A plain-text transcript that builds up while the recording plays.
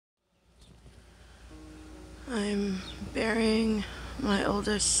I'm burying my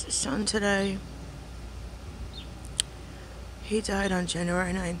oldest son today. He died on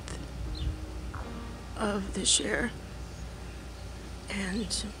January 9th of this year,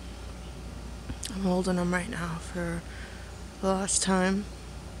 and I'm holding him right now for the last time.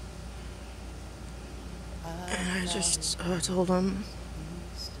 And I just told him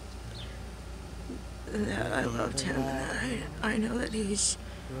that I loved him and that I know that he's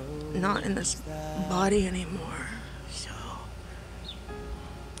not in this body anymore. So,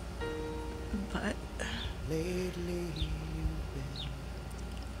 but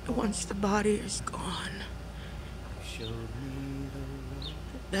once the body is gone,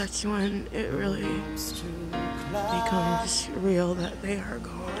 that's when it really becomes real that they are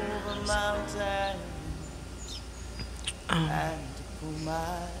gone. So,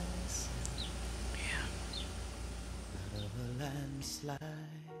 yeah.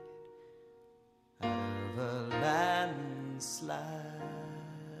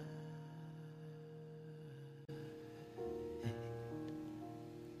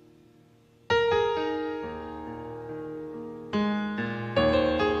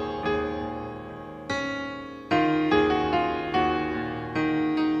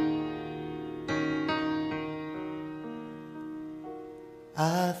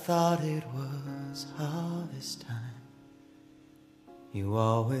 I thought it was harvest time. You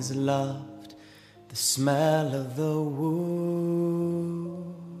always loved the smell of the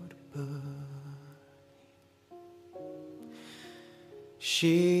wood burning.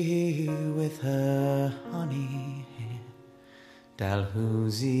 She with her honey hair,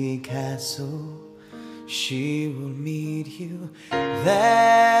 Dalhousie Castle, she will meet you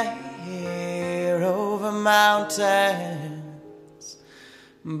there over mountains,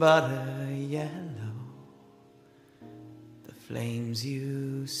 butter yellow, the flames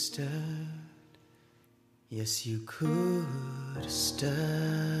you stirred. Yes, you could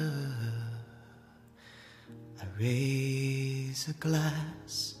stir. I raise a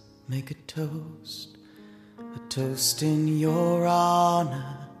glass, make a toast in your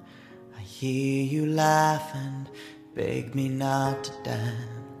honor. I hear you laugh and beg me not to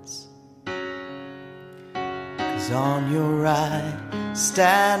dance. 'Cause on your right,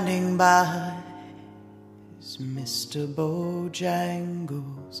 standing by, is Mr.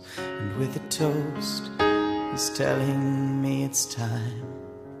 Bojangles, and with a toast, he's telling me it's time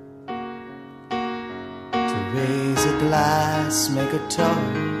to raise a glass, make a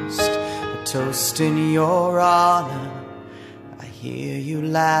toast in your honor. I hear you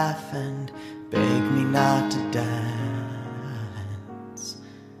laugh and beg me not to dance.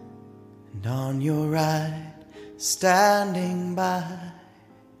 And on your right, standing by,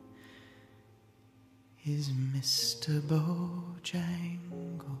 is Mr. Bojangles,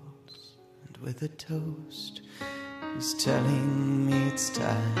 and with a toast, he's telling me it's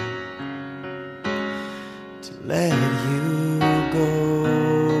time to let you go.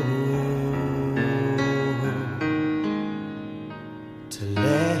 To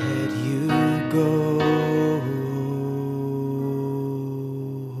let you go.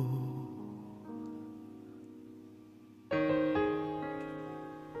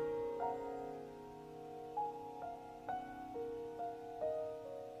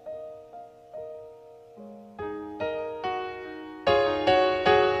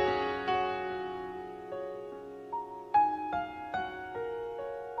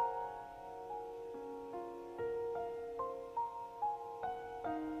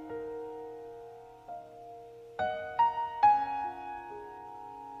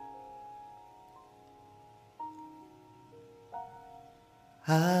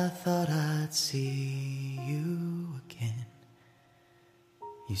 I thought I'd see you again.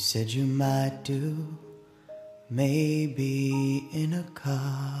 You said you might do, maybe in a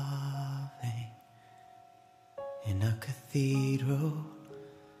carving, in a cathedral,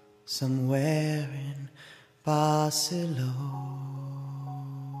 somewhere in Barcelona.